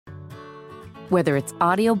Whether it's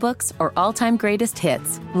audiobooks or all-time greatest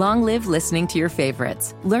hits, long live listening to your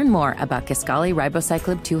favorites. Learn more about Kisqali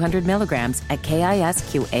Ribociclib 200 milligrams at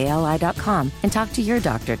KISQALI.com and talk to your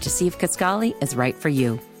doctor to see if Kisqali is right for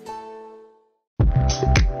you.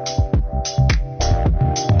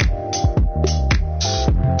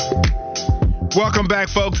 Welcome back,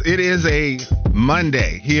 folks. It is a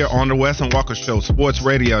Monday here on the Wes and Walker Show, Sports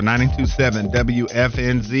Radio 92.7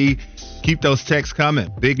 WFNZ. Keep those texts coming.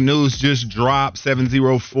 Big news just dropped,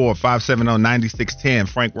 704-570-9610.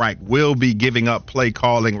 Frank Reich will be giving up play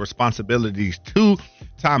calling responsibilities to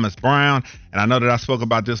Thomas Brown. And I know that I spoke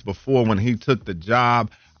about this before when he took the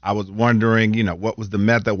job. I was wondering, what was the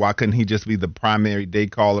method? Why couldn't he just be the primary day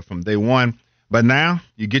caller from day one? But now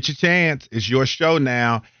you get your chance. It's your show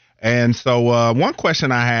now. And so one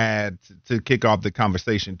question I had to kick off the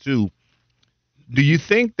conversation, too, do you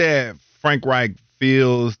think that Frank Reich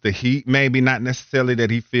feels the heat, maybe not necessarily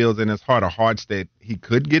that he feels in his heart of hearts that he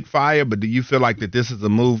could get fired, but do you feel like that this is a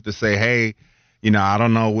move to say, hey, I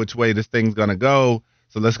don't know which way this thing's going to go,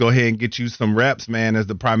 so let's go ahead and get you some reps, man, as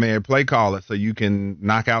the primary play caller so you can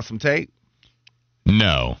knock out some tape?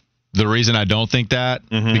 No. The reason I don't think that,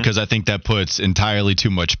 because I think that puts entirely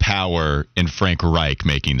too much power in Frank Reich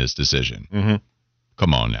making this decision.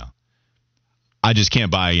 Come on now. I just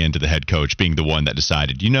can't buy into the head coach being the one that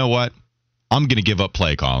decided, you know what? I'm going to give up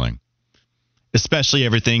play calling. Especially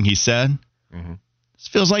everything he said. This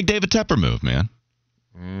feels like David Tepper move, man.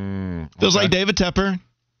 Feels like David Tepper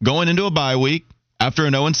going into a bye week after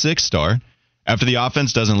an 0-6 start, after the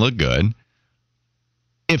offense doesn't look good.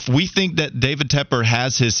 If we think that David Tepper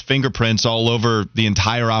has his fingerprints all over the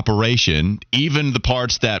entire operation, even the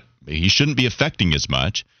parts that he shouldn't be affecting as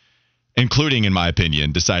much, including, in my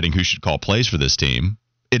opinion, deciding who should call plays for this team,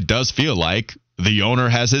 it does feel like the owner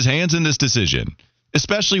has his hands in this decision,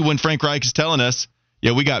 especially when Frank Reich is telling us,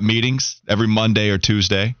 we got meetings every Monday or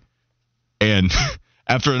Tuesday. And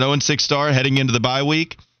after an 0-6 start heading into the bye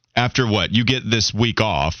week, after what? You get this week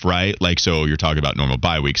off, right? So you're talking about normal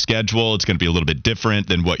bye week schedule. It's going to be a little bit different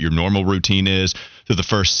than what your normal routine is through the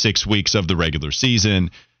first 6 weeks of the regular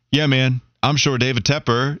season. Yeah, man, I'm sure David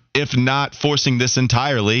Tepper, if not forcing this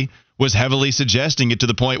entirely, was heavily suggesting it to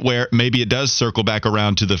the point where maybe it does circle back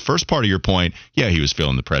around to the first part of your point. Yeah, he was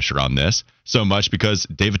feeling the pressure on this so much because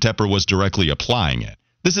David Tepper was directly applying it.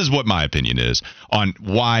 This is what my opinion is on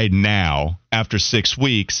why now, after 6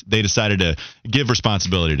 weeks, they decided to give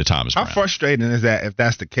responsibility to Thomas Brown. How frustrating is that if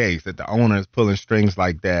that's the case, that the owner is pulling strings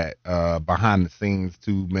like that behind the scenes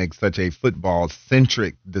to make such a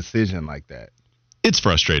football-centric decision like that? It's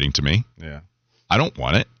frustrating to me. Yeah. I don't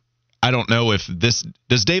want it. I don't know if this –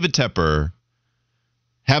 does David Tepper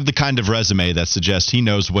have the kind of resume that suggests he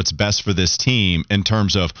knows what's best for this team in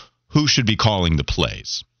terms of who should be calling the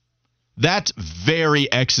plays? That's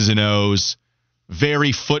very X's and O's,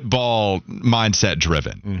 very football mindset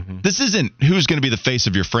driven. This isn't who's going to be the face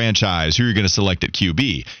of your franchise, who you're going to select at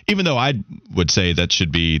QB, even though I would say that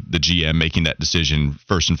should be the GM making that decision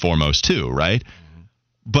first and foremost too, right?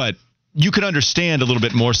 But you could understand a little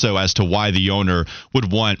bit more so as to why the owner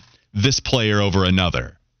would want this player over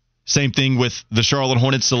another. Same thing with the Charlotte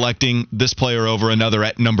Hornets selecting this player over another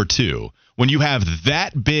at number 2. When you have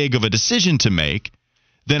that big of a decision to make,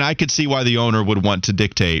 then I could see why the owner would want to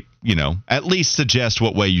dictate, at least suggest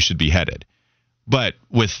what way you should be headed. But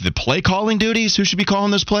with the play calling duties, who should be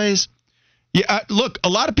calling those plays? Yeah, look, a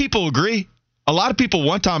lot of people agree. A lot of people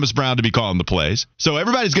want Thomas Brown to be calling the plays. So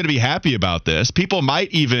everybody's going to be happy about this. People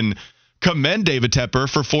might even commend David Tepper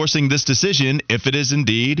for forcing this decision if it is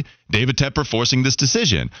indeed David Tepper forcing this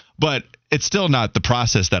decision. But it's still not the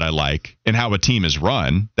process that I like and how a team is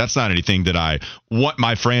run. That's not anything that I want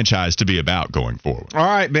my franchise to be about going forward. All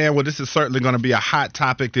right, man. Well, this is certainly going to be a hot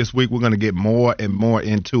topic this week. We're going to get more and more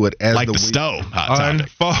into it as the week stove hot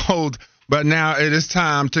unfolds. But now it is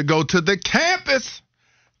time to go to the campus.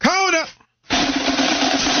 Coda.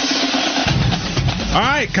 All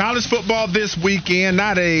right, college football this weekend.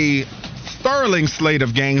 Not a sterling slate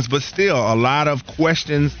of games, but still a lot of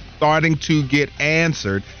questions starting to get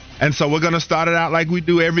answered. And so we're going to start it out like we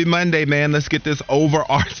do every Monday, man. Let's get this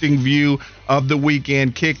overarching view of the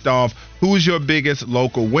weekend kicked off. Who's your biggest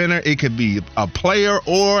local winner? It could be a player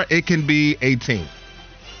or it can be a team.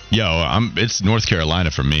 It's North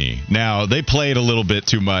Carolina for me. Now, they played a little bbit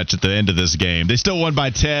too much at the end of this game. They still won by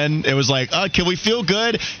 10. It was like, can we feel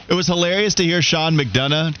good? It was hilarious to hear Sean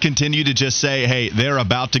McDonough continue to just say, hey, they're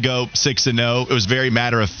about to go 6-0. It was very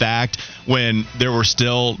matter of fact when there were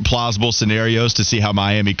still plausible scenarios to see how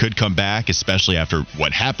Miami could come back, especially after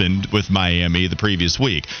what happened with Miami the previous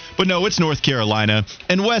week. But no, it's North Carolina.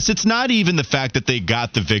 And Wes, it's not even the fact that they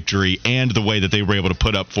got the victory and the way that they were able to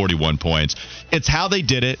put up 41 points. It's how they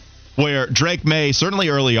did it, where Drake May, certainly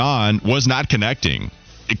early on, was not connecting.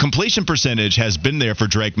 The completion percentage has been there for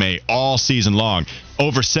Drake May all season long.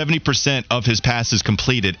 Over 70% of his passes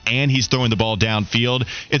completed, and he's throwing the ball downfield.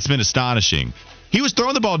 It's been astonishing. He was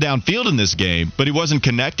throwing the ball downfield in this game, but he wasn't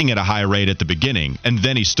connecting at a high rate at the beginning, and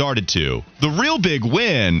then he started to. The real big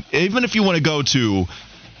win, even if you want to go to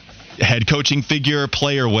head coaching figure,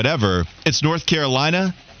 player, whatever, it's North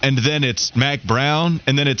Carolina, and then it's Mack Brown,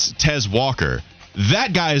 and then it's Tez Walker.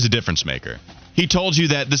 That guy is a difference maker. He told you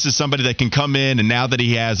that this is somebody that can come in, and now that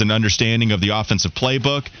he has an understanding of the offensive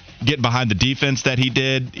playbook, get behind the defense that he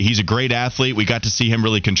did. He's a great athlete. We got to see him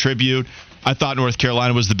really contribute. I thought North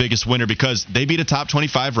Carolina was the biggest winner because they beat a top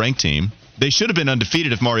 25 ranked team. They should have been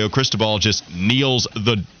undefeated if Mario Cristobal just kneels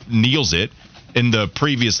it in the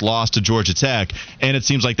previous loss to Georgia Tech, and it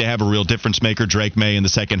seems like they have a real difference maker. Drake May in the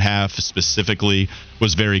second half specifically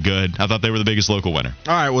was very good. I thought they were the biggest local winner.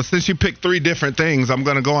 All right, well, since you picked three different things, I'm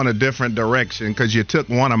going to go in a different direction because you took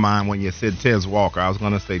one of mine when you said Tez Walker. I was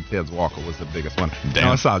going to say Tez Walker was the biggest one. Damn.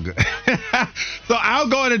 No, it's all good. So I'll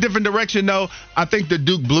go in a different direction, though. I think the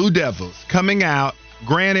Duke Blue Devils coming out.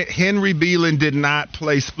 Granted, Henry Beelan did not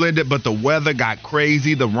play splendid, but the weather got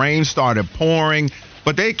crazy. The rain started pouring,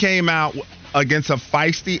 but they came out against a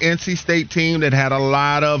feisty NC State team that had a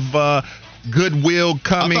lot of goodwill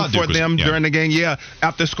coming for them during the game. Yeah,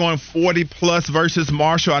 after scoring 40-plus versus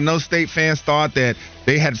Marshall, I know State fans thought that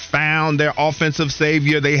they had found their offensive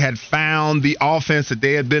savior. They had found the offense that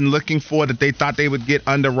they had been looking for, that they thought they would get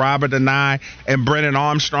under Robert Anae and Brennan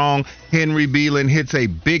Armstrong. Henry Beelan hits a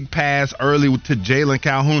big pass early to Jalen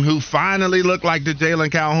Calhoun, who finally looked like the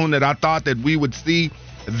Jalen Calhoun that I thought that we would see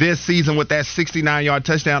this season with that 69-yard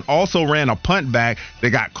touchdown. Also ran a punt back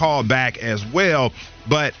that got called back as well.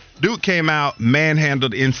 But Duke came out,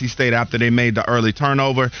 manhandled NC State after they made the early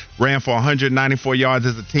turnover, ran for 194 yards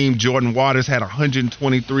as a team. Jordan Waters had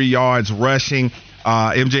 123 yards rushing.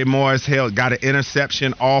 MJ Morris got an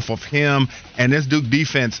interception off of him. And this Duke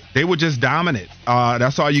defense, they were just dominant.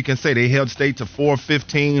 That's all you can say. They held State to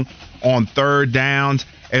 4-15 on third downs.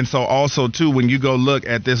 And so also, too, when you go look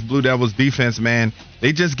at this Blue Devils defense, man,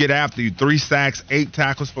 they just get after you. 3 sacks, 8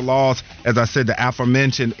 tackles for loss. As I said, the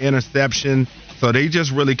aforementioned interception. So they just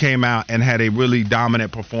really came out and had a really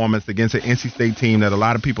dominant performance against an NC State team that a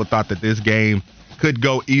lot of people thought that this game could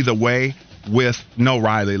go either way with no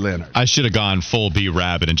Riley Leonard. I should have gone full B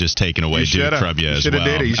Rabbit and just taken away Duke from you as well.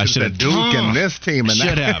 Did it. You should have Duke and this team. And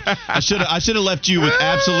should have. I should have left you with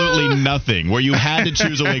absolutely nothing. Where you had to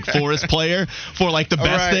choose a Wake Forest player for like the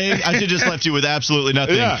best thing, I should just left you with absolutely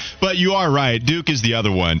nothing. Yeah. But you are right. Duke is the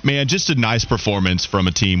other one. Man, just a nice performance from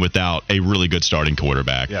a team without a really good starting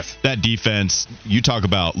quarterback. Yes. That defense, you talk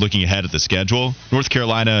about looking ahead at the schedule. North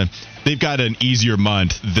Carolina, they've got an easier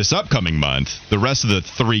month this upcoming month, the rest of the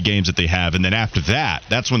 3 games that they have. And then after that,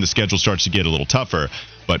 that's when the schedule starts to get a little tougher.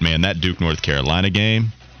 But, man, that Duke-North Carolina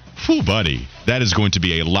game, whew, buddy, that is going to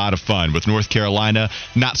be a lot of fun with North Carolina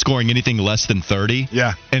not scoring anything less than 30.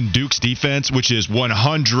 Yeah. And Duke's defense, which is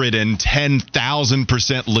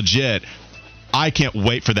 110,000% legit. I can't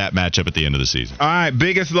wait for that matchup at the end of the season. All right,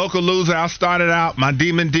 biggest local loser. I'll start it out. My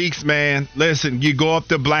Demon Deeks, man. Listen, you go up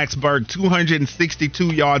to Blacksburg,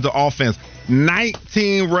 262 yards of offense,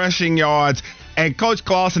 19 rushing yards. And Coach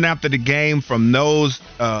Clausen, after the game, from those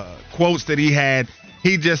quotes that he had,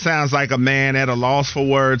 he just sounds like a man at a loss for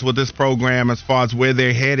words with this program as far as where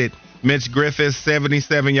they're headed. Mitch Griffiths,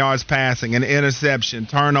 77 yards passing, an interception,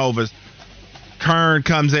 turnovers. Kern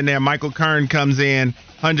comes in there. Michael Kern comes in,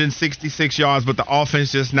 166 yards, but the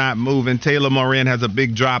offense just not moving. Taylor Morin has a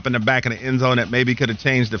big drop in the back of the end zone that maybe could have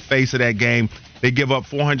changed the face of that game. They give up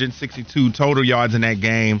 462 total yards in that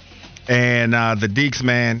game. And the Deeks,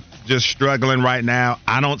 man, just struggling right now.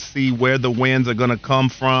 I don't see where the wins are going to come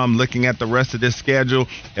from looking at the rest of this schedule.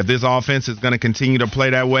 If this offense is going to continue to play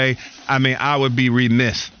that way, I mean, I would be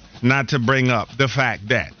remiss not to bring up the fact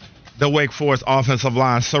that the Wake Forest offensive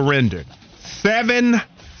line surrendered 7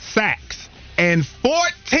 sacks and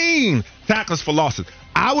 14 tackles for losses.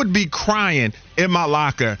 I would be crying in my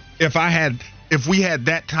locker if we had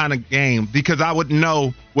that kind of game, because I would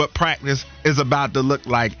know what practice is about to look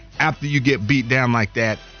like after you get beat down like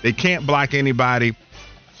that. They can't block anybody.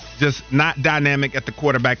 just not dynamic at the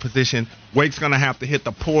quarterback position. Wake's going to have to hit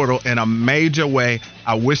the portal in a major way.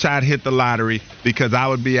 I wish I'd hit the lottery because I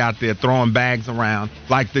would be out there throwing bags around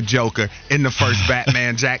like the Joker in the first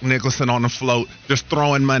Batman, Jack Nicholson on the float, just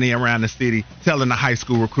throwing money around the city, telling the high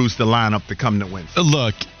school recruits to line up to come to win.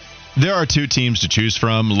 Look, there are two teams to choose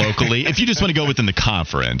from locally. If you just want to go within the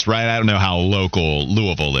conference, right? I don't know how local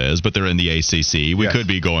Louisville is, but they're in the ACC. We could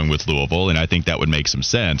be going with Louisville, and I think that would make some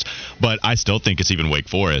sense. But I still think it's even Wake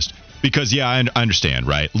Forest. Because, yeah, I understand,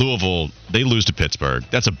 right? Louisville, they lose to Pittsburgh.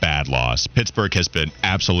 That's a bad loss. Pittsburgh has been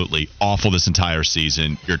absolutely awful this entire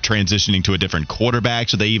season. You're transitioning to a different quarterback,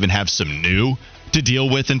 so they even have some new to deal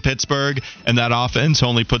with in Pittsburgh, and that offense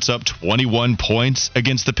only puts up 21 points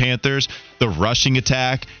against the Panthers. The rushing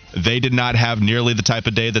attack, they did not have nearly the type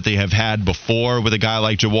of day that they have had before with a guy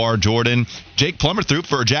like Jawar Jordan. Jack Plummer,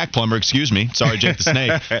 excuse me. Sorry, Jake the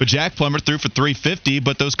Snake. But Jack Plummer threw for 350,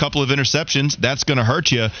 but those couple of interceptions, that's going to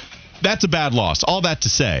hurt you. That's a bad loss. All that to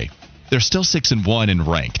say, they're still 6-1 and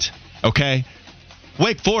ranked, okay?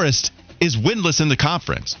 Wake Forest is winless in the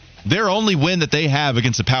conference. Their only win that they have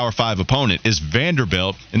against a Power 5 opponent is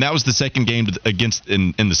Vanderbilt, and that was the second game against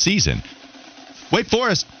in the season. Wake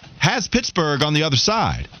Forest has Pittsburgh on the other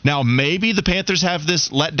side. Now, maybe the Panthers have this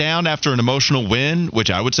letdown after an emotional win, which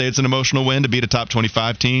I would say it's an emotional win to beat a top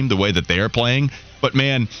 25 team the way that they are playing. But,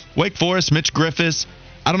 man, Wake Forest, Mitch Griffiths,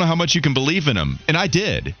 I don't know how much you can believe in them. And I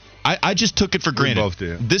did. I just took it for granted. We both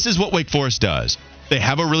did. This is what Wake Forest does. They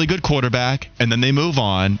have a really good quarterback, and then they move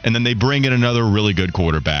on, and then they bring in another really good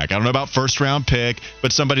quarterback. I don't know about first-round pick,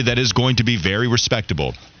 but somebody that is going to be very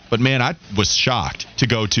respectable. But, man, I was shocked to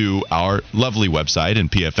go to our lovely website in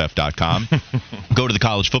PFF.com, go to the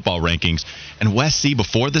college football rankings, and Wes C,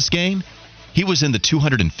 before this game, he was in the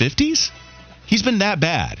 250s. He's been that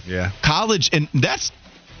bad. Yeah. College, and that's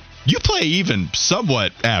 – you play even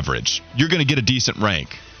somewhat average, you're going to get a decent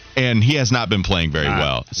rank. And he has not been playing very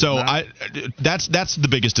well. So that's the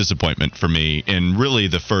biggest disappointment for me in really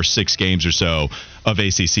the first 6 games or so of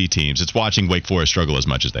ACC teams. It's watching Wake Forest struggle as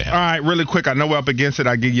much as they have. All right, really quick. I know we're up against it.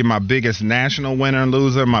 I'll give you my biggest national winner and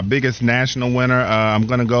loser. My biggest national winner, I'm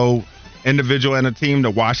going to go individual and a team,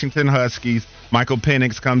 the Washington Huskies. Michael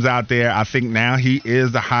Penix comes out there. I think now he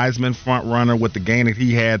is the Heisman front runner with the gain that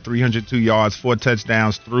he had, 302 yards, 4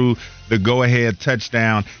 touchdowns through the go-ahead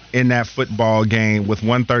touchdown in that football game with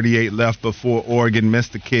 1:38 left before Oregon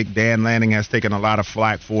missed the kick. Dan Lanning has taken a lot of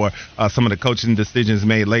flack for some of the coaching decisions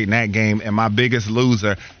made late in that game. And my biggest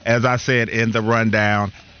loser, as I said in the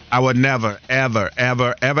rundown, I would never, ever,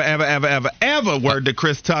 ever, ever, ever, ever, ever, ever word to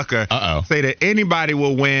Chris Tucker say that anybody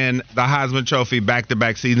will win the Heisman Trophy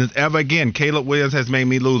back-to-back seasons ever again. Caleb Williams has made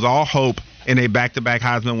me lose all hope in a back-to-back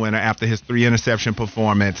Heisman winner after his 3-interception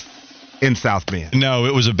performance in South Bend. No,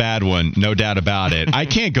 it was a bad one, no doubt about it. I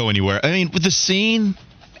can't go anywhere. I mean, with the scene,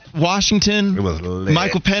 Washington, it was lit.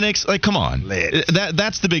 Michael Penix, like, come on. Lit.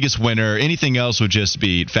 That's the biggest winner. Anything else would just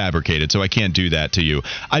be fabricated, so I can't do that to you.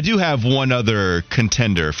 I do have one other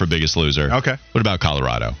contender for biggest loser. Okay. What about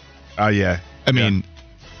Colorado? Oh, yeah. I mean,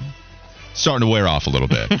 starting to wear off a little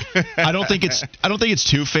bit. I don't think it's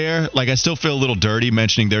too fair. Like, I still feel a little dirty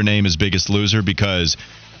mentioning their name as biggest loser because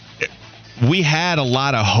we had a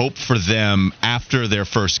lot of hope for them after their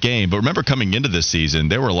first game. But remember, coming into this season,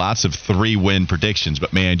 there were lots of 3-win predictions.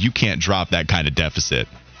 But, man, you can't drop that kind of deficit.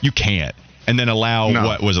 You can't. And then allow,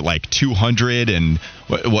 what was it, like 200 and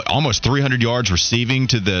almost 300 yards receiving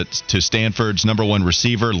to Stanford's number 1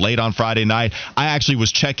 receiver late on Friday night. I actually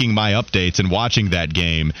was checking my updates and watching that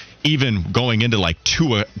game, even going into like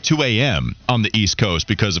 2 a.m. on the East Coast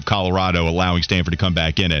because of Colorado allowing Stanford to come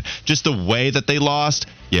back in it. Just the way that they lost,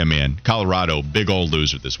 yeah, man, Colorado, big old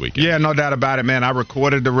loser this weekend. Yeah, no doubt about it, man. I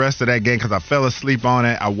recorded the rest of that game because I fell asleep on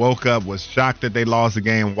it. I woke up, was shocked that they lost the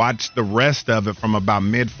game, watched the rest of it from about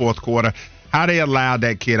mid-fourth quarter. How they allowed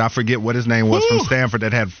that kid, I forget what his name was, from Stanford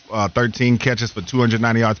that had 13 catches for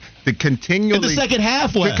 290 yards, to continually in the second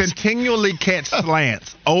half, Wes, to continually catch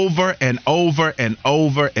slants over and over and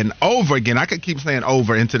over and over again. I could keep saying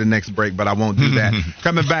over into the next break, but I won't do that.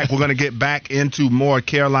 Coming back, we're going to get back into more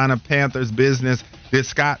Carolina Panthers business. Did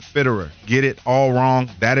Scott Fitterer get it all wrong?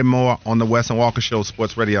 That and more on the Wes and Walker Show,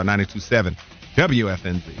 Sports Radio 92.7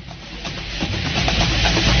 WFNZ.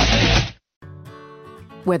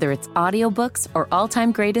 Whether it's audiobooks or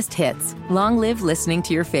all-time greatest hits, long live listening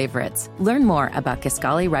to your favorites. Learn more about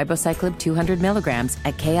Kisqali Ribociclib 200 milligrams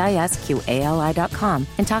at KISQALI.com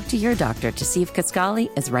and talk to your doctor to see if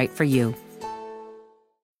Kisqali is right for you.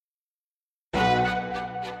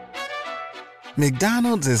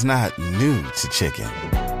 McDonald's is not new to chicken.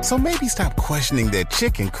 So maybe stop questioning their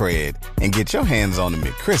chicken cred and get your hands on the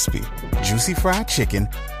McCrispy. Juicy fried chicken,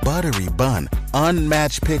 buttery bun,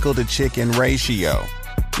 unmatched pickle to chicken ratio.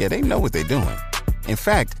 Yeah, they know what they're doing. In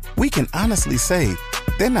fact, we can honestly say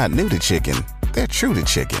they're not new to chicken, they're true to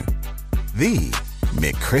chicken. The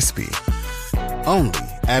McCrispy. Only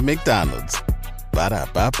at McDonald's.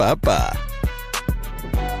 Ba-da-ba-ba-ba.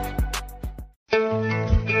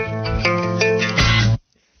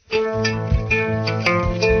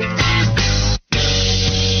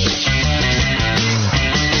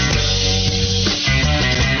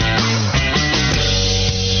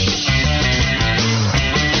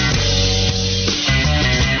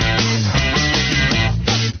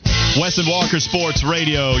 Wes and Walker Sports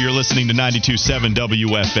Radio. You're listening to 92.7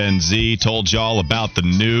 WFNZ. Told y'all about the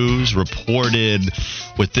news reported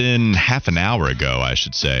within half an hour ago, I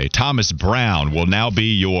should say. Thomas Brown will now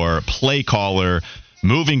be your play caller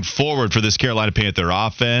moving forward for this Carolina Panther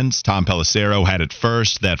offense. Tom Pelissero had it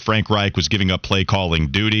first that Frank Reich was giving up play calling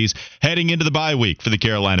duties heading into the bye week for the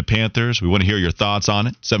Carolina Panthers. We want to hear your thoughts on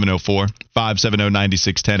it.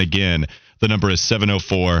 704-570-9610. Again, the number is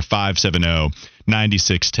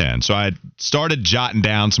 704-570-9610. So I started jotting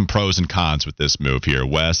down some pros and cons with this move here,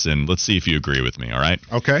 Wes, and let's see if you agree with me, all right?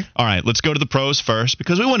 Okay. All right, let's go to the pros first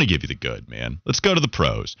because we want to give you the good, man. Let's go to the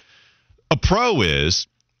pros. A pro is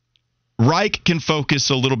Reich can focus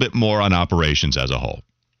a little bit more on operations as a whole,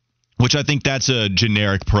 which I think that's a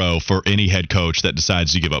generic pro for any head coach that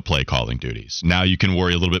decides to give up play calling duties. Now you can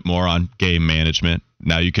worry a little bit more on game management.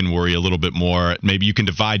 Now you can worry a little bit more. Maybe you can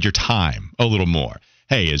divide your time a little more.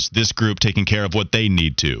 Hey, is this group taking care of what they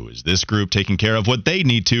need to? Is this group taking care of what they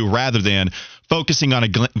need to, rather than focusing on a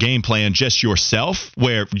game plan just yourself,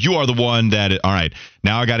 where you are the one that, all right,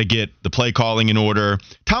 now I got to get the play calling in order.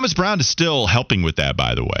 Thomas Brown is still helping with that,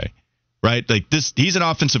 by the way, right? Like this, he's an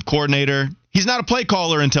offensive coordinator. He's not a play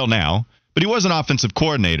caller until now, but he was an offensive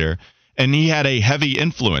coordinator, and he had a heavy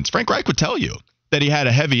influence. Frank Reich would tell you that he had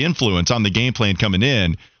a heavy influence on the game plan coming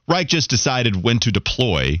in. Reich just decided when to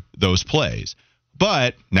deploy those plays.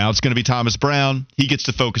 But now it's going to be Thomas Brown. He gets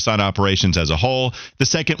to focus on operations as a whole. The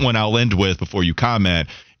second one I'll end with before you comment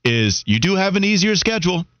is you do have an easier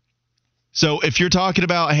schedule. So if you're talking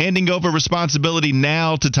about handing over responsibility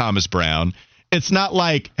now to Thomas Brown, it's not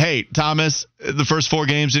like, hey, Thomas, the first 4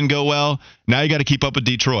 games didn't go well. Now you got to keep up with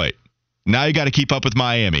Detroit. Now you got to keep up with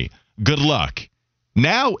Miami. Good luck.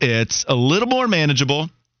 Now it's a little more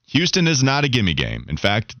manageable. Houston is not a gimme game. In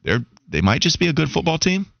fact, they might just be a good football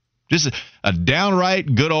team. Just a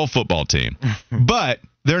downright good old football team. But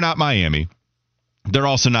they're not Miami. They're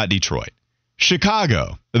also not Detroit.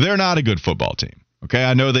 Chicago, they're not a good football team. Okay,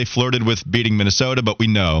 I know they flirted with beating Minnesota, but we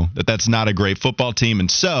know that that's not a great football team. And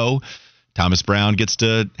so Thomas Brown gets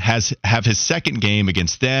to have his second game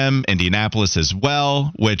against them, Indianapolis as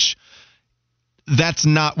well, which that's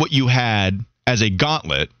not what you had as a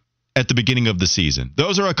gauntlet at the beginning of the season.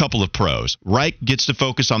 Those are a couple of pros. Reich gets to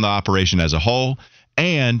focus on the operation as a whole.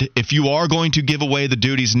 And if you are going to give away the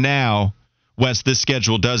duties now, Wes, this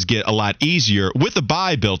schedule does get a lot easier with a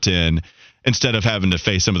bye built in instead of having to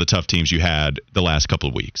face some of the tough teams you had the last couple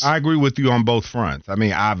of weeks. I agree with you on both fronts. I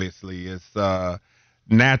mean, obviously, it's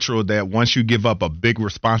natural that once you give up a big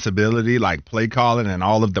responsibility like play calling and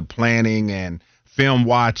all of the planning and film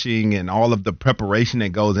watching and all of the preparation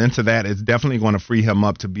that goes into that, it's definitely going to free him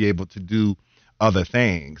up to be able to do other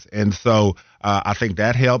things. And so I think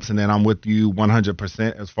that helps. And then I'm with you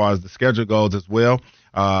 100% as far as the schedule goes as well.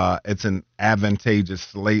 It's an advantageous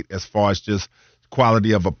slate as far as just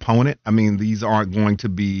quality of opponent. I mean, these aren't going to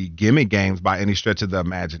be gimme games by any stretch of the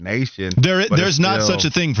imagination. There's not such a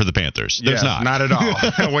thing for the Panthers. There's not at all.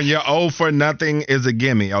 When you're 0 for nothing is a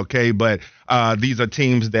gimme, okay? But these are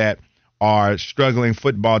teams that are struggling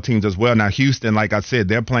football teams as well. Now, Houston, like I said,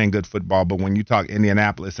 they're playing good football, but when you talk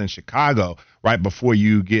Indianapolis and Chicago, right before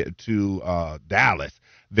you get to Dallas,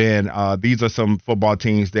 then these are some football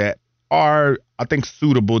teams that are, I think,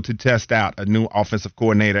 suitable to test out a new offensive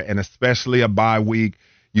coordinator, and especially a bye week.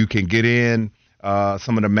 You can get in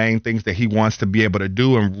some of the main things that he wants to be able to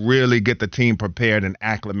do and really get the team prepared and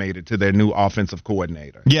acclimated to their new offensive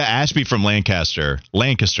coordinator. Yeah, Ashby from Lancaster,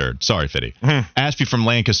 sorry, Fitty. Ashby from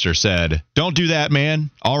Lancaster said, don't do that,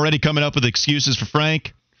 man. Already coming up with excuses for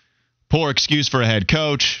Frank. Poor excuse for a head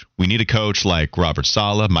coach. We need a coach like Robert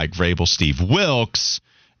Saleh, Mike Vrabel, Steve Wilks.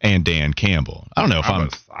 and Dan Campbell. I don't know if I'm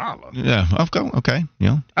solid. Yeah, okay. You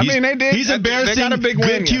know, I mean, they did. He's embarrassing they got a big good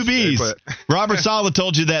win QBs. Robert Saleh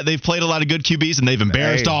told you that they've played a lot of good QBs and they've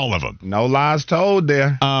embarrassed all of them. No lies told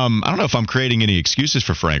there. I don't know if I'm creating any excuses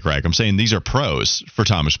for Frank Reich. I'm saying these are pros for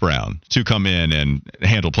Thomas Brown to come in and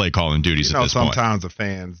handle play calling duties at this point. Sometimes the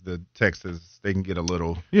fans, the Texas, they can get a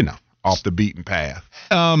little, off the beaten path.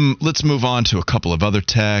 Let's move on to a couple of other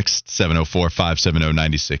texts.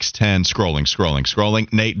 704-570-9610.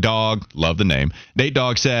 Scrolling. Nate Dogg, love the name. Nate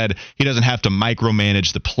Dogg said he doesn't have to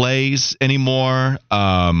micromanage the plays anymore.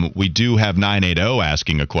 We do have 980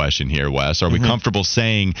 asking a question here, Wes. Are we comfortable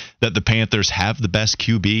saying that the Panthers have the best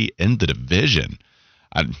QB in the division?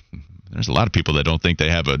 There's a lot of people that don't think they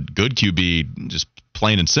have a good QB, just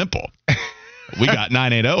plain and simple. We got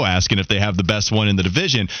 980 asking if they have the best one in the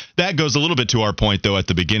division. That goes a little bit to our point, though, at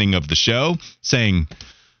the beginning of the show, saying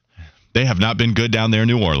they have not been good down there in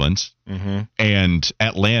New Orleans. And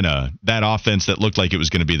Atlanta, that offense that looked like it was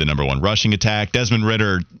going to be the number one rushing attack. Desmond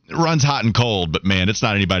Ridder runs hot and cold, but, man, it's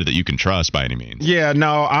not anybody that you can trust by any means. Yeah,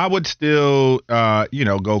 no, I would still,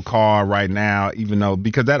 go Carr right now, even though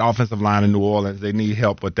because that offensive line in New Orleans, they need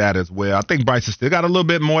help with that as well. I think Bryce has still got a little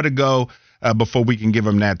bit more to go. Before we can give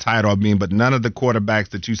him that title. But none of the quarterbacks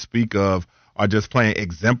that you speak of are just playing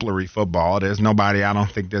exemplary football. There's nobody I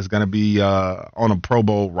don't think there's going to be on a Pro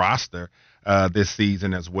Bowl roster this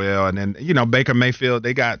season as well. And then, Baker Mayfield,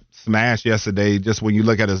 they got smashed yesterday just when you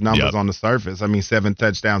look at his numbers on the surface. I mean, 7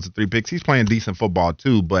 touchdowns and 3 picks. He's playing decent football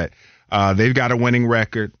too, but they've got a winning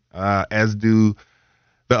record, as do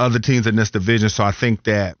the other teams in this division. So I think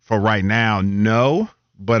that for right now, no,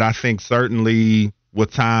 but I think certainly –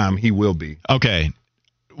 with time, he will be. Okay.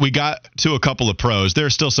 We got to a couple of pros. There are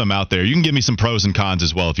still some out there. You can give me some pros and cons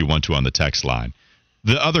as well if you want to on the text line.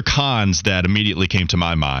 The other cons that immediately came to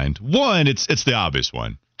my mind, one, it's the obvious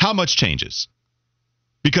one. How much changes?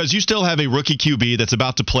 Because you still have a rookie QB that's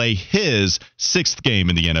about to play his 6th game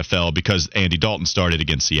in the NFL because Andy Dalton started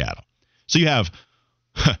against Seattle. So you have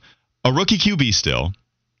a rookie QB still.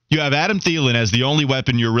 You have Adam Thielen as the only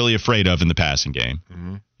weapon you're really afraid of in the passing game.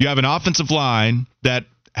 You have an offensive line that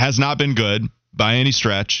has not been good by any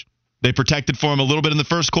stretch. They protected for him a little bit in the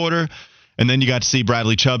first quarter, and then you got to see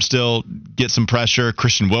Bradley Chubb still get some pressure.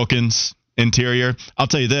 Christian Wilkins, interior. I'll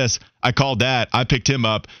tell you this. I called that. I picked him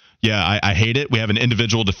up. Yeah, I hate it. We have an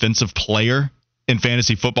individual defensive player in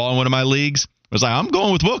fantasy football in one of my leagues. I was like, I'm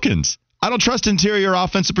going with Wilkins. I don't trust interior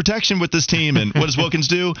offensive protection with this team. And what does Wilkins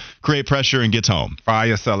do? Create pressure and gets home.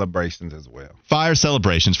 Fire celebrations as well. Fire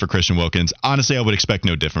celebrations for Christian Wilkins. Honestly, I would expect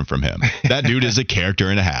no different from him. That dude is a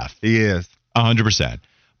character and a half. He is. 100%.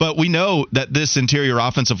 But we know that this interior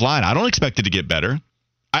offensive line, I don't expect it to get better.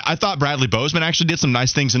 I thought Bradley Bozeman actually did some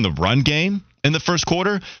nice things in the run game in the first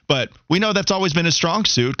quarter, but we know that's always been his strong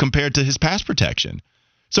suit compared to his pass protection.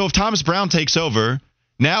 So if Thomas Brown takes over,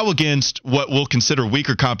 now against what we'll consider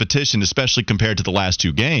weaker competition, especially compared to the last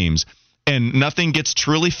 2 games, and nothing gets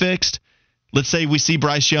truly fixed, let's say we see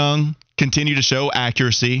Bryce Young continue to show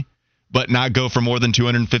accuracy, but not go for more than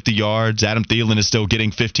 250 yards. Adam Thielen is still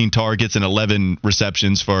getting 15 targets and 11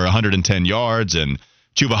 receptions for 110 yards, and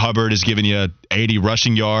Chuba Hubbard is giving you 80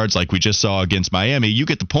 rushing yards like we just saw against Miami. You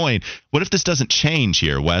get the point. What if this doesn't change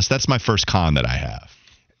here, Wes? That's my first con that I have.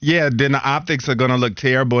 Yeah, then the optics are going to look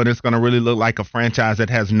terrible, and it's going to really look like a franchise that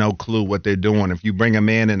has no clue what they're doing. If you bring them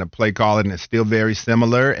in and the play calling is still very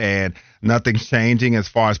similar and nothing's changing as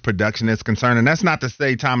far as production is concerned, and that's not to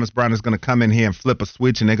say Thomas Brown is going to come in here and flip a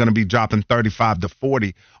switch and they're going to be dropping 35 to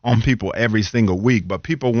 40 on people every single week. But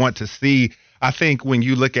people want to see, I think when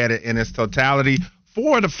you look at it in its totality,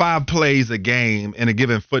 4 to 5 plays a game in a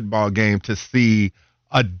given football game to see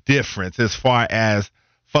a difference as far as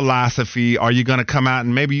philosophy. Are you going to come out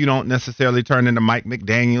and maybe you don't necessarily turn into Mike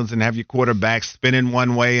McDaniels and have your quarterback spinning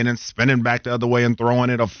one way and then spinning back the other way and throwing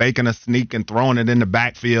it, or faking a sneak and throwing it in the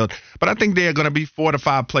backfield? But I think there are going to be 4 to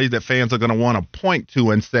 5 plays that fans are going to want to point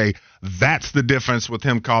to and say, that's the difference with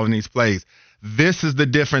him calling these plays. This is the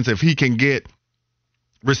difference if he can get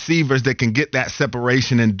receivers that can get that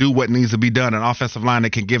separation and do what needs to be done, an offensive line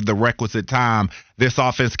that can give the requisite time. This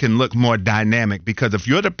offense can look more dynamic, because if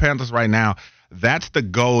you're the Panthers right now, that's the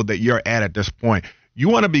goal that you're at this point. You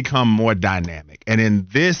want to become more dynamic. And in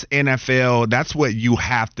this NFL, that's what you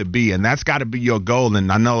have to be. And that's got to be your goal. And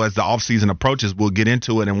I know as the offseason approaches, we'll get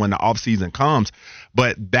into it and when the offseason comes.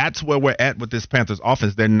 But that's where we're at with this Panthers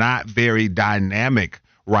offense. They're not very dynamic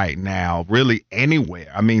right now, really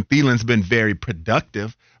anywhere. I mean, Thielen's been very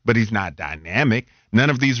productive, but he's not dynamic. None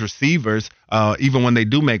of these receivers, even when they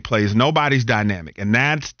do make plays, nobody's dynamic. And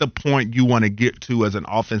that's the point you want to get to as an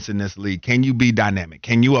offense in this league. Can you be dynamic?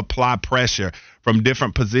 Can you apply pressure from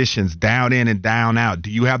different positions, down in and down out? Do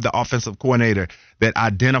you have the offensive coordinator that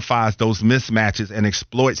identifies those mismatches and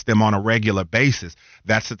exploits them on a regular basis?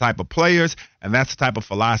 That's the type of players, and that's the type of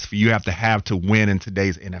philosophy you have to win in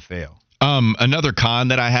today's NFL. Another con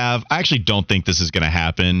that I have, I actually don't think this is going to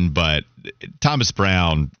happen, but Thomas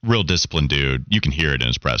Brown, real disciplined dude. You can hear it in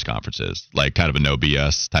his press conferences, like kind of a no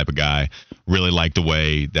BS type of guy. Really like the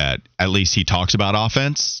way that at least he talks about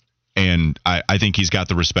offense. And I think he's got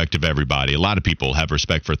the respect of everybody. A lot of people have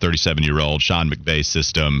respect for a 37-year-old Sean McVay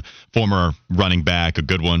system, former running back, a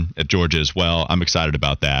good one at Georgia as well. I'm excited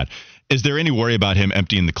about that. Is there any worry about him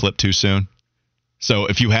emptying the clip too soon? So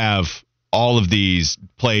if you have all of these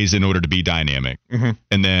plays in order to be dynamic,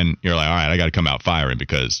 and then you're like, all right, I got to come out firing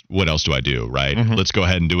because what else do I do, right? Let's go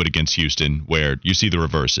ahead and do it against Houston where you see the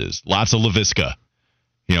reverses. Lots of Laviska.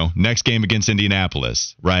 Next game against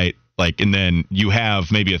Indianapolis, right? And then you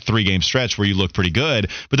have maybe a 3-game stretch where you look pretty good,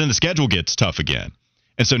 but then the schedule gets tough again.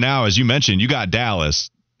 And so now, as you mentioned, you got Dallas,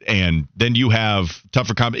 and then you have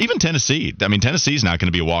tougher even Tennessee. I mean, Tennessee's not going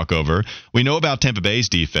to be a walkover. We know about Tampa Bay's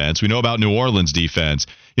defense. We know about New Orleans' defense.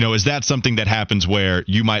 Is that something that happens where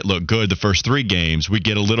you might look good the first 3 games? We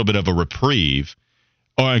get a little bit of a reprieve.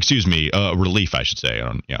 Or, excuse me, relief, I should say.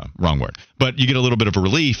 Wrong word. But you get a little bit of a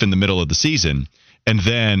relief in the middle of the season. And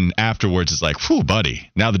then afterwards, it's like, whew,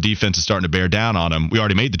 buddy, now the defense is starting to bear down on them. We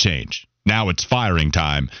already made the change. Now it's firing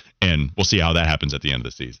time, and we'll see how that happens at the end of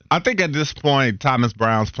the season. I think at this point, Thomas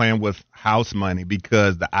Brown's playing with house money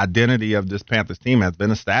because the identity of this Panthers team has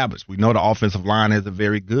been established. We know the offensive line isn't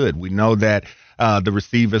very good. We know that the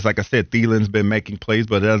receivers, like I said, Thielen's been making plays,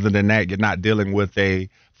 but other than that, you're not dealing with a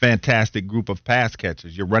fantastic group of pass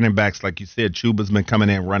catchers. Your running backs, like you said, Chuba's been coming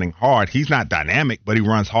in running hard. He's not dynamic, but he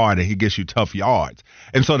runs hard and he gets you tough yards.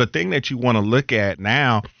 And so the thing that you want to look at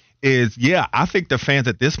now is, I think the fans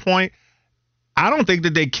at this point, I don't think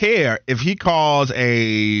that they care if he calls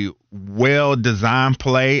a well-designed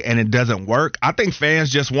play and it doesn't work. I think fans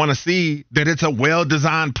just want to see that it's a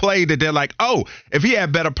well-designed play that they're like, oh, if he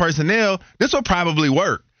had better personnel, this will probably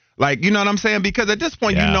work. You know what I'm saying? Because at this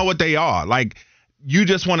point, you know what they are. You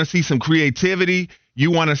just want to see some creativity.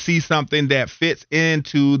 You want to see something that fits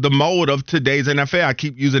into the mold of today's NFL. I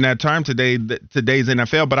keep using that term today's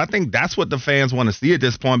NFL, but I think that's what the fans want to see at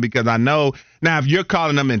this point because I know now if you're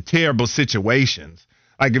calling them in terrible situations,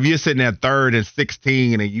 like if you're sitting at 3rd and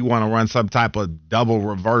 16 and you want to run some type of double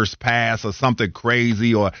reverse pass or something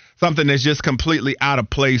crazy or something that's just completely out of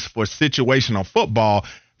place for situational football,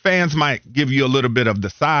 fans might give you a little bit of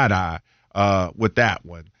the side eye with that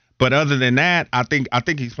one. But other than that, I think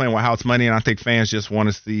he's playing with house money, and I think fans just want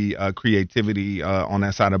to see creativity on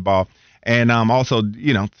that side of the ball. And also,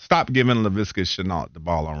 stop giving Laviska Shenault the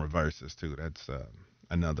ball on reverses, too. That's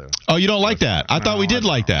another. Oh, you don't like that? I thought we did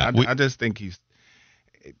like that. I just think he's –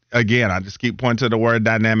 again, I just keep pointing to the word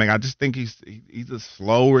dynamic. I just think he's a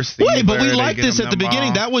slow receiver. Wait, but we liked this at the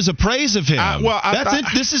beginning. That was a praise of him.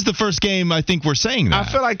 This is the first game I think we're saying that.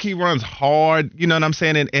 I feel like he runs hard. You know what I'm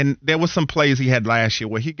saying? And there was some plays he had last year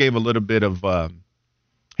where he gave a little bit of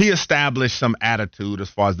he established some attitude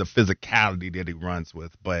as far as the physicality that he runs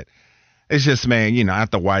with. But it's just, man,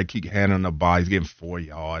 after White keep handling the ball, he's getting 4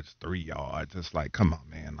 yards, 3 yards. It's like, come on,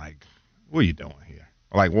 man. What are you doing here?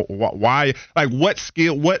 Why?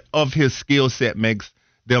 What of his skill set makes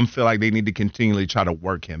them feel like they need to continually try to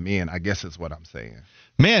work him in? I guess is what I'm saying.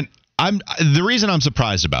 Man, the reason I'm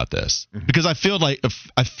surprised about this because I feel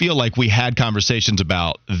like we had conversations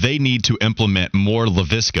about they need to implement more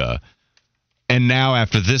Laviska, and now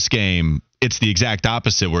after this game, it's the exact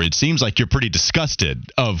opposite where it seems like you're pretty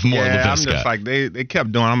disgusted of more Laviska. I'm just like, they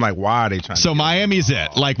kept doing. I'm like, why are they trying to So Miami's it.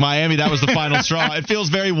 Miami, that was the final straw. It feels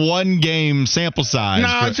very one-game sample size.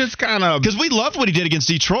 No, it's just kind of. Because we loved what he did against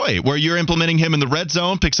Detroit, where you're implementing him in the red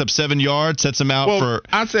zone, picks up 7 yards, sets him out for.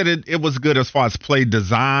 I said it was good as far as play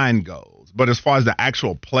design goes. But as far as the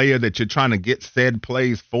actual player that you're trying to get said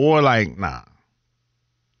plays for, nah.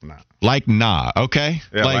 Okay.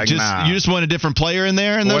 Yeah, you just want a different player in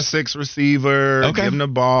there, and 4-6 receiver. Okay. Give him the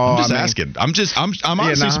ball. I'm just asking. I'm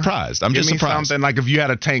honestly surprised. I'm just surprised. Something like if you had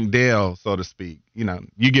a Tank Dell, so to speak,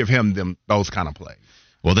 you give him those kind of plays.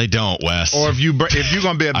 Well, they don't, Wes. Or if you're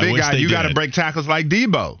gonna be a big guy, you got to break tackles like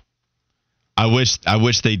Debo. I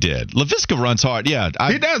wish they did. Laviska runs hard. Yeah,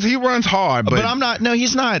 he does. He runs hard, but I'm not. No,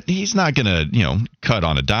 he's not. He's not gonna, cut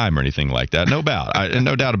on a dime or anything like that. No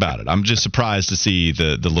doubt about it. I'm just surprised to see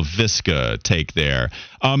the Laviska take there.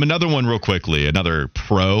 Another one, real quickly. Another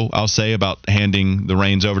pro, I'll say, about handing the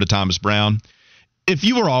reins over to Thomas Brown. If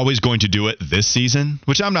you were always going to do it this season,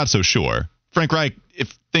 which I'm not so sure, Frank Reich,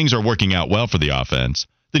 if things are working out well for the offense,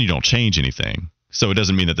 then you don't change anything. So it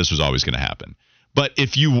doesn't mean that this was always going to happen. But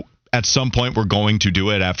if you at some point we're going to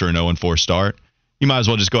do it after an 0-4 start, you might as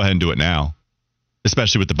well just go ahead and do it now,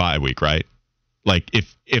 especially with the bye week, right? Like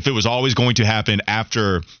if it was always going to happen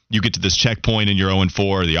after you get to this checkpoint and you're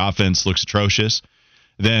 0-4, the offense looks atrocious,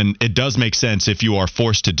 then it does make sense if you are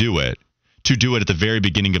forced to do it at the very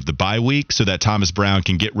beginning of the bye week so that Thomas Brown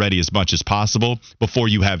can get ready as much as possible before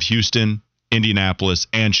you have Houston, Indianapolis,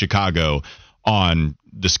 and Chicago on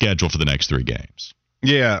the schedule for the next 3 games.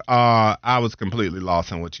 Yeah, I was completely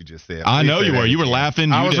lost in what you just said. I know you were. You were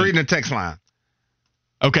laughing. I was reading the text line.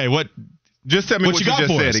 Okay, what? Just tell me what you just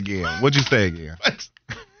said again. What'd you say again?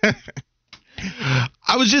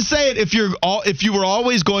 I was just saying, if you were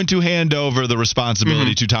always going to hand over the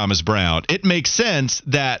responsibility to Thomas Brown, it makes sense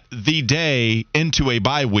that the day into a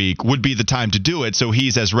bye week would be the time to do it, so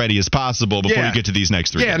he's as ready as possible before you get to these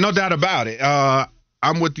next 3 games. Yeah, no doubt about it.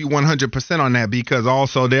 I'm with you 100% on that, because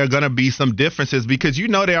also there are going to be some differences, because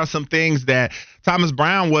there are some things that Thomas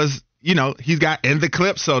Brown was, he's got in the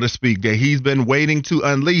clip, so to speak, that he's been waiting to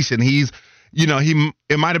unleash, and he's,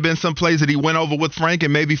 it might have been some plays that he went over with Frank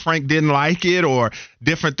and maybe Frank didn't like it or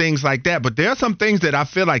different things like that. But there are some things that I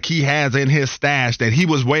feel like he has in his stash that he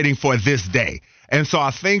was waiting for this day. And so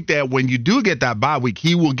I think that when you do get that bye week,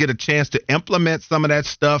 he will get a chance to implement some of that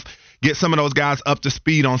stuff, get some of those guys up to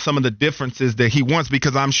speed on some of the differences that he wants,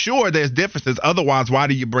 because I'm sure there's differences. Otherwise, why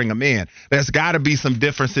do you bring them in? There's got to be some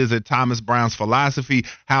differences in Thomas Brown's philosophy,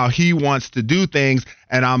 how he wants to do things.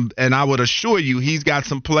 And I would assure you he's got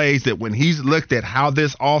some plays that when he's looked at how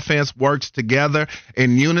this offense works together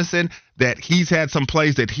in unison, that he's had some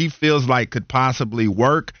plays that he feels like could possibly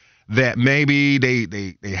work, that maybe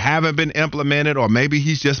they haven't been implemented, or maybe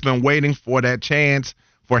he's just been waiting for that chance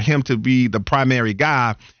for him to be the primary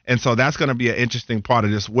guy. And so that's going to be an interesting part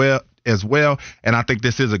of this as well. And I think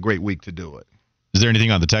this is a great week to do it. Is there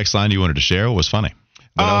anything on the text line you wanted to share? What was funny?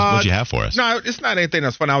 What else would you have for us? No, it's not anything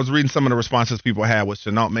that's funny. I was reading some of the responses people had with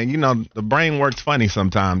Shenault. Man, the brain works funny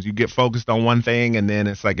sometimes. You get focused on one thing, and then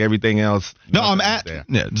it's like everything else. No, I'm at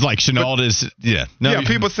it's like Shenault is. Yeah. No, yeah,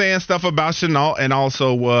 people saying stuff about Shenault and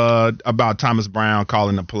also about Thomas Brown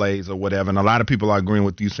calling the plays or whatever. And a lot of people are agreeing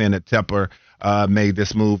with you, saying that Tepper made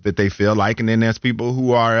this move that they feel like. And then there's people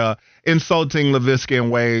who are insulting Laviska in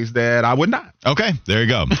ways that I would not. Okay, there you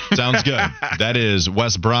go. Sounds good. That is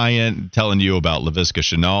Wes Bryant telling you about Laviska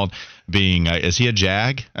Shenault being, is he a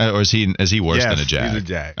Jag? Or is he worse than a Jag? He's a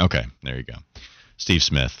Jag. Okay, there you go. Steve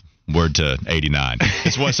Smith, word to 89.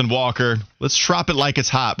 It's Wes and Walker. Let's shrop it like it's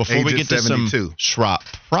hot before we get to 72. Some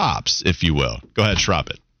props, if you will. Go ahead, shrop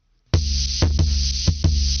it.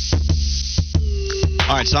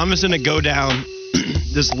 All right, so I'm just going to go down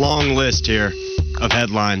this long list here of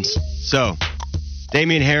headlines. So,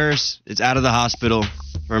 Damian Harris is out of the hospital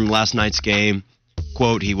from last night's game.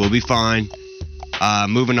 Quote, he will be fine.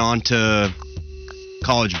 Moving on to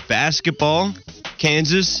college basketball.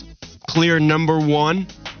 Kansas, clear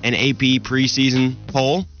 #1 in AP preseason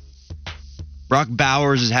poll. Brock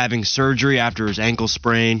Bowers is having surgery after his ankle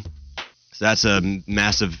sprain. So that's a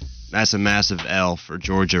massive L for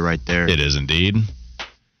Georgia right there. It is indeed.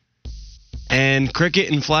 And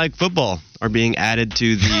cricket and flag football are being added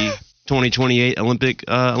to the 2028 Olympic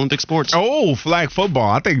sports. Oh, flag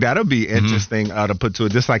football. I think that'll be interesting to put to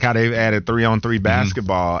it, just like how they've added 3-on-3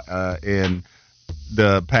 basketball in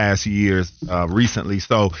the past years recently.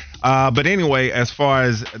 So, but anyway, as far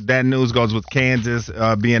as that news goes with Kansas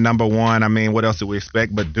being #1, I mean, what else do we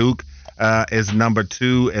expect? But Duke is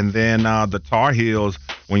 #2. And then the Tar Heels,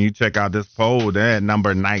 when you check out this poll, they're at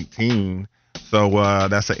number 19. So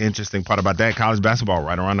that's an interesting part about that. College basketball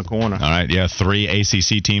right around the corner. All right, yeah, 3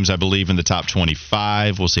 ACC teams, I believe, in the top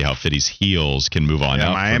 25. We'll see how Fitty's Heels can move on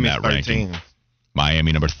up from that 13. Ranking.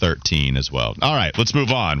 Miami number 13 as well. All right, let's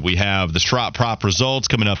move on. We have the Schropp Prop results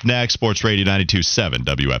coming up next. Sports Radio 92.7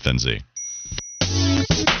 WFNZ.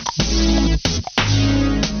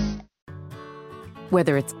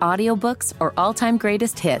 Whether it's audiobooks or all-time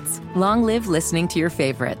greatest hits, long live listening to your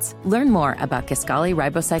favorites. Learn more about Kisqali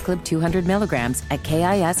Ribociclib 200 milligrams at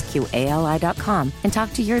KISQALI.com and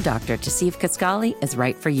talk to your doctor to see if Kisqali is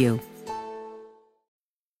right for you.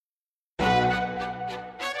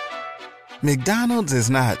 McDonald's is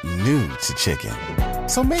not new to chicken.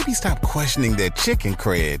 So maybe stop questioning their chicken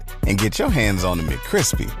cred and get your hands on the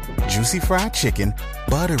McCrispy. Juicy fried chicken,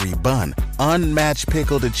 buttery bun, unmatched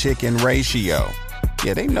pickle to chicken ratio.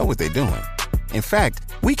 Yeah, they know what they're doing. In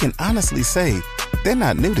fact, we can honestly say they're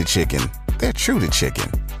not new to chicken, they're true to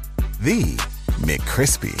chicken. The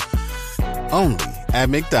McCrispy. Only at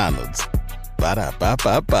McDonald's.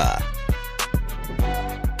 Ba-da-ba-ba-ba.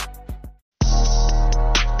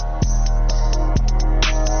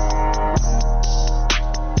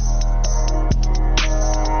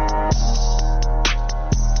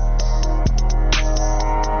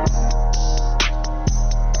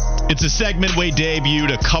 It's a segment we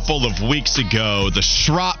debuted a couple of weeks ago. The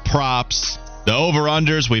Schropp props, the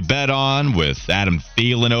over-unders we bet on with Adam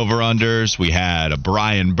Thielen over-unders. We had a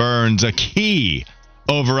Brian Burns, a key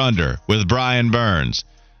over-under with Brian Burns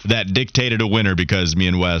that dictated a winner because me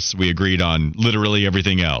and Wes, we agreed on literally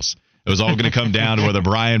everything else. It was all going to come down to whether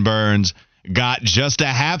Brian Burns got just a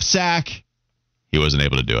half sack. He wasn't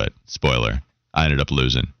able to do it. Spoiler. I ended up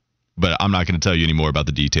losing. But I'm not going to tell you any more about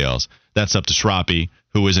the details. That's up to Schroppy,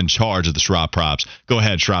 who is in charge of the Schropp props. Go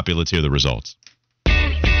ahead, Schroppy. Let's hear the results.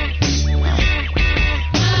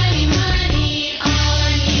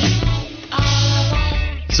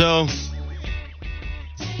 So,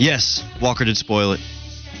 yes, Walker did spoil it.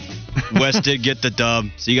 Wes did get the dub.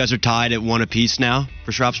 So you guys are tied at 1 apiece now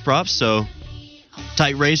for Schropp's props. So,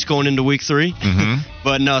 tight race going into week 3. Mm-hmm.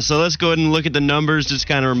 But no, so let's go ahead and look at the numbers. Just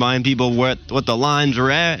kind of remind people what the lines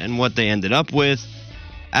were at and what they ended up with.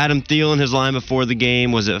 Adam Thielen, his line before the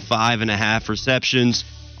game was at 5.5 receptions.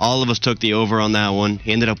 All of us took the over on that one.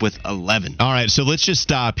 He ended up with 11. All right, so let's just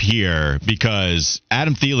stop here because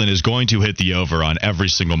Adam Thielen is going to hit the over on every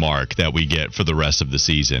single mark that we get for the rest of the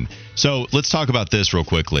season. So let's talk about this real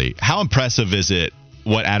quickly. How impressive is it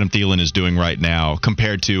what Adam Thielen is doing right now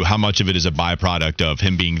compared to how much of it is a byproduct of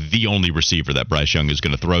him being the only receiver that Bryce Young is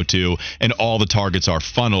going to throw to, and all the targets are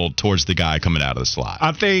funneled towards the guy coming out of the slot?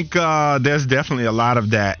 I think there's definitely a lot of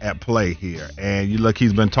that at play here. And you look,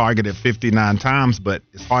 he's been targeted 59 times, but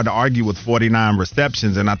it's hard to argue with 49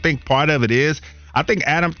 receptions. And I think part of it is, I think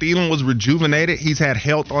Adam Thielen was rejuvenated. He's had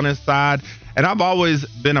health on his side. And I've always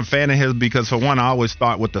been a fan of his because, for one, I always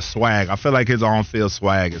start with the swag. I feel like his on-field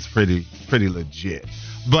swag is pretty legit.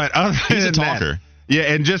 But other he's than a talker.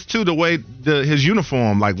 Yeah, and just the way his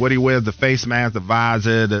uniform, like what he wears, the face mask, the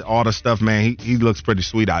visor, all the stuff, man, he looks pretty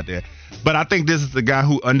sweet out there. But I think this is the guy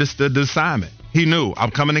who understood the assignment. He knew,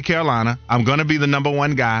 I'm coming to Carolina. I'm going to be the number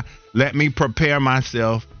one guy. Let me prepare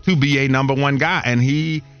myself to be a number one guy. And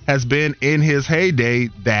he has been in his heyday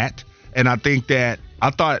that. And I think that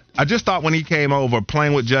I just thought when he came over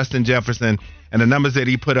playing with Justin Jefferson and the numbers that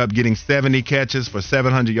he put up, getting 70 catches for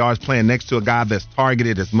 700 yards, playing next to a guy that's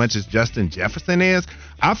targeted as much as Justin Jefferson is,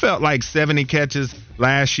 I felt like 70 catches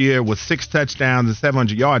last year with 6 touchdowns and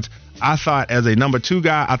 700 yards. I thought as a number 2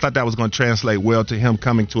 guy, I thought that was going to translate well to him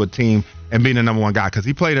coming to a team and being the number 1 guy because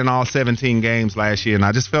he played in all 17 games last year. And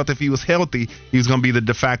I just felt if he was healthy, he was going to be the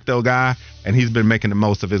de facto guy, and he's been making the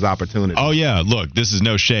most of his opportunity. Oh, yeah. Look, this is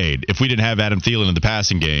no shade. If we didn't have Adam Thielen in the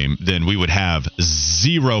passing game, then we would have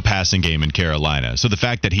 0 passing game in Carolina. So the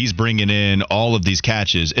fact that he's bringing in all of these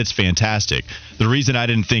catches, it's fantastic. The reason I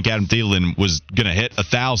didn't think Adam Thielen was going to hit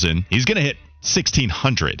 1,000, he's going to hit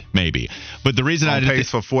 1,600 maybe. But the reason I didn't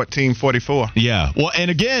pace for 1444. Yeah. Well,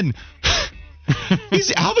 and again,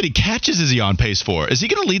 how many catches is he on pace for? Is he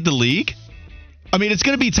going to lead the league? I mean, it's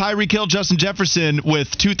going to be Tyreek Hill, Justin Jefferson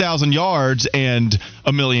with 2,000 yards and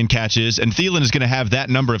 1 million catches, and Thielen is going to have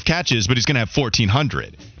that number of catches, but he's going to have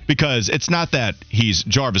 1,400. Because it's not that he's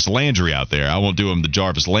Jarvis Landry out there. I won't do him the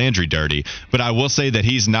Jarvis Landry dirty, but I will say that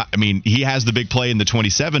he's not. I mean, he has the big play in the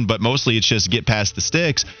 27, but mostly it's just get past the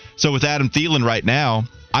sticks. So with Adam Thielen right now,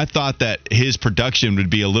 I thought that his production would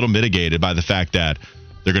be a little mitigated by the fact that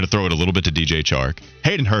they're going to throw it a little bit to DJ Chark.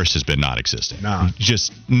 Hayden Hurst has been non-existent. No.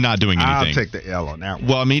 Just not doing anything. I'll take the L on that one.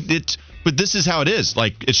 Well, I mean, but this is how it is.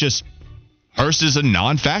 Like, it's just Hurst is a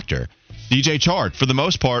non-factor. DJ Chark, for the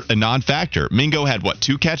most part, a non-factor. Mingo had,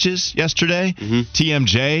 2 catches yesterday? Mm-hmm.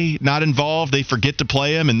 TMJ not involved. They forget to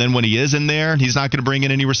play him, and then when he is in there, he's not going to bring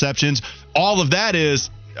in any receptions. All of that is,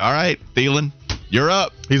 all right, Thielen, you're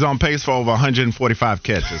up. He's on pace for over 145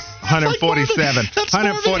 catches. 147. That's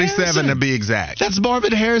 147 to be exact. That's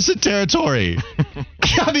Marvin Harrison territory.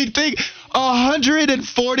 I mean, think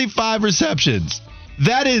 145 receptions.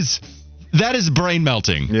 That is brain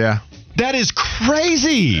melting. Yeah. That is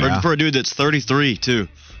crazy. For a dude that's 33, too.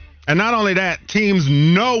 And not only that, teams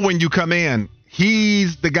know when you come in,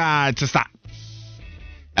 he's the guy to stop.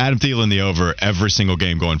 Adam Thielen the over every single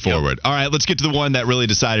game going forward. Yep. All right, let's get to the one that really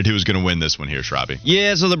decided who was going to win this one here, Schraube.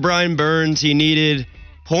 Yeah, so the Brian Burns, he needed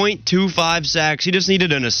 0.25 sacks. He just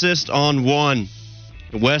needed an assist on one.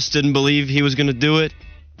 Wes didn't believe he was going to do it,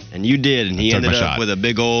 and you did, and he ended up with a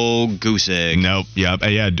big old goose egg. Nope. Yep.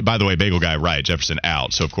 Yeah. By the way, Bagel Guy right. Jefferson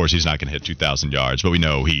out, so of course he's not going to hit 2,000 yards, but we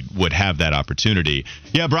know he would have that opportunity.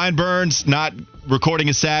 Yeah, Brian Burns not recording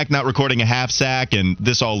a sack, not recording a half sack, and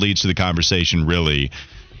this all leads to the conversation, really,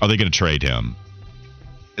 are they going to trade him?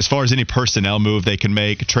 As far as any personnel move they can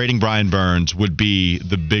make, trading Brian Burns would be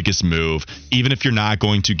the biggest move, even if you're not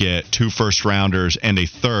going to get 2 first-rounders and a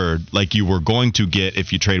third like you were going to get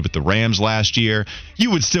if you traded with the Rams last year.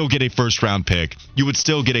 You would still get a first-round pick. You would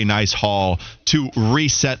still get a nice haul to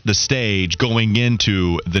reset the stage going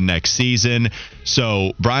into the next season.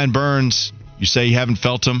 So Brian Burns, you say you haven't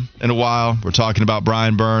felt him in a while. We're talking about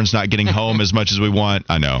Brian Burns not getting home as much as we want.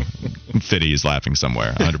 I know. Fitty is laughing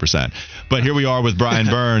somewhere, 100%. But here we are with Brian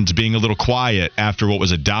Burns being a little quiet after what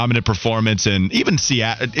was a dominant performance, and even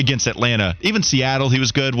against Atlanta. Even Seattle, he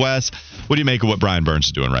was good, Wes. What do you make of what Brian Burns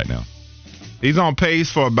is doing right now? He's on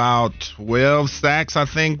pace for about 12 sacks, I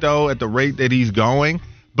think, though, at the rate that he's going.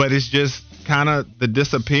 But it's just kind of the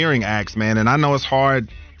disappearing acts, man. And I know it's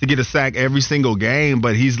hard to get a sack every single game,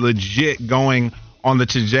 but he's legit going on the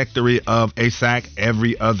trajectory of a sack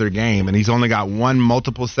every other game. And he's only got one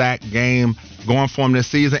multiple sack game going for him this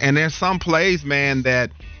season. And there's some plays, man,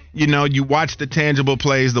 that, you know, you watch the tangible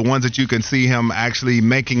plays, the ones that you can see him actually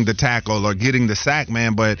making the tackle or getting the sack,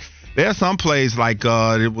 man. But there are some plays like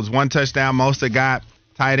it was one touchdown Mostert got,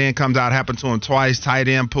 tight end comes out, happened to him twice, tight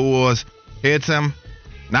end pulls, hits him.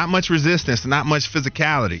 Not much resistance, not much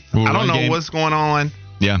physicality. I don't know what's going on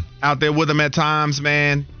out there with him at times,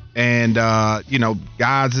 man. And, you know,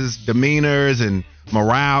 guys' demeanors and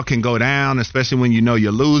morale can go down, especially when you know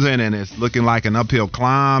you're losing and it's looking like an uphill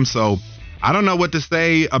climb. So I don't know what to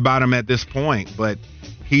say about him at this point, but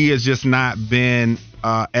he has just not been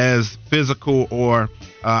as physical, or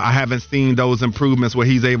I haven't seen those improvements where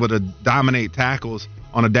he's able to dominate tackles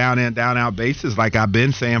on a down-in, down-out basis like I've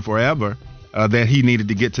been saying forever. That he needed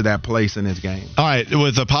to get to that place in his game. All right,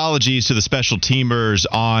 with apologies to the special teamers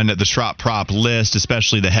on the Strop Prop list,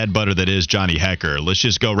 especially the headbutter that is Johnny Hekker. Let's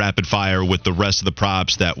just go rapid fire with the rest of the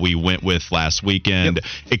props that we went with last weekend,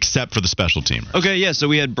 except for the special teamer. Okay, yeah, so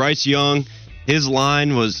we had Bryce Young. His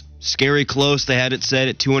line was scary close. They had it set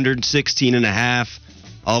at 216.5.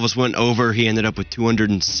 All of us went over. He ended up with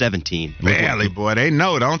 217. Barely, boy. They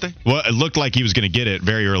know, don't they? Well, it looked like he was going to get it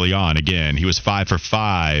very early on. Again, he was 5 for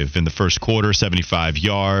 5 in the first quarter, 75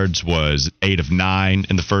 yards, was 8 of 9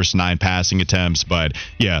 in the first 9 passing attempts. But,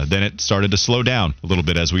 yeah, then it started to slow down a little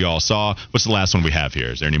bit, as we all saw. What's the last one we have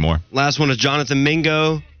here? Is there any more? Last one is Jonathan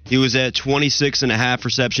Mingo. He was at 26.5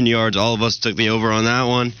 reception yards. All of us took the over on that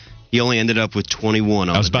one. He only ended up with 21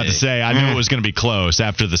 on I was about to say, I knew it was going to be close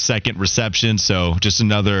after the second reception, so just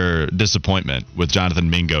another disappointment with Jonathan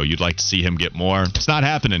Mingo. You'd like to see him get more. It's not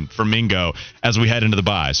happening for Mingo as we head into the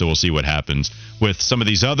bye, so we'll see what happens with some of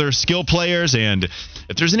these other skill players. And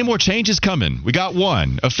if there's any more changes coming, we got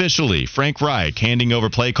one officially. Frank Reich handing over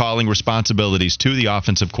play calling responsibilities to the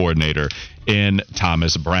offensive coordinator in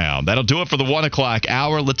Thomas Brown. That'll do it for the 1 o'clock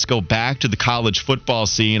hour. Let's go back to the college football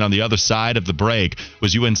scene. On the other side of the break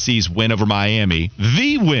was UNC's win over Miami,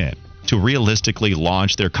 the win to realistically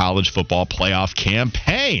launch their college football playoff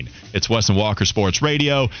campaign. It's Wes and Walker Sports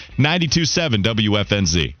Radio, 92.7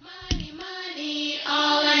 WFNZ.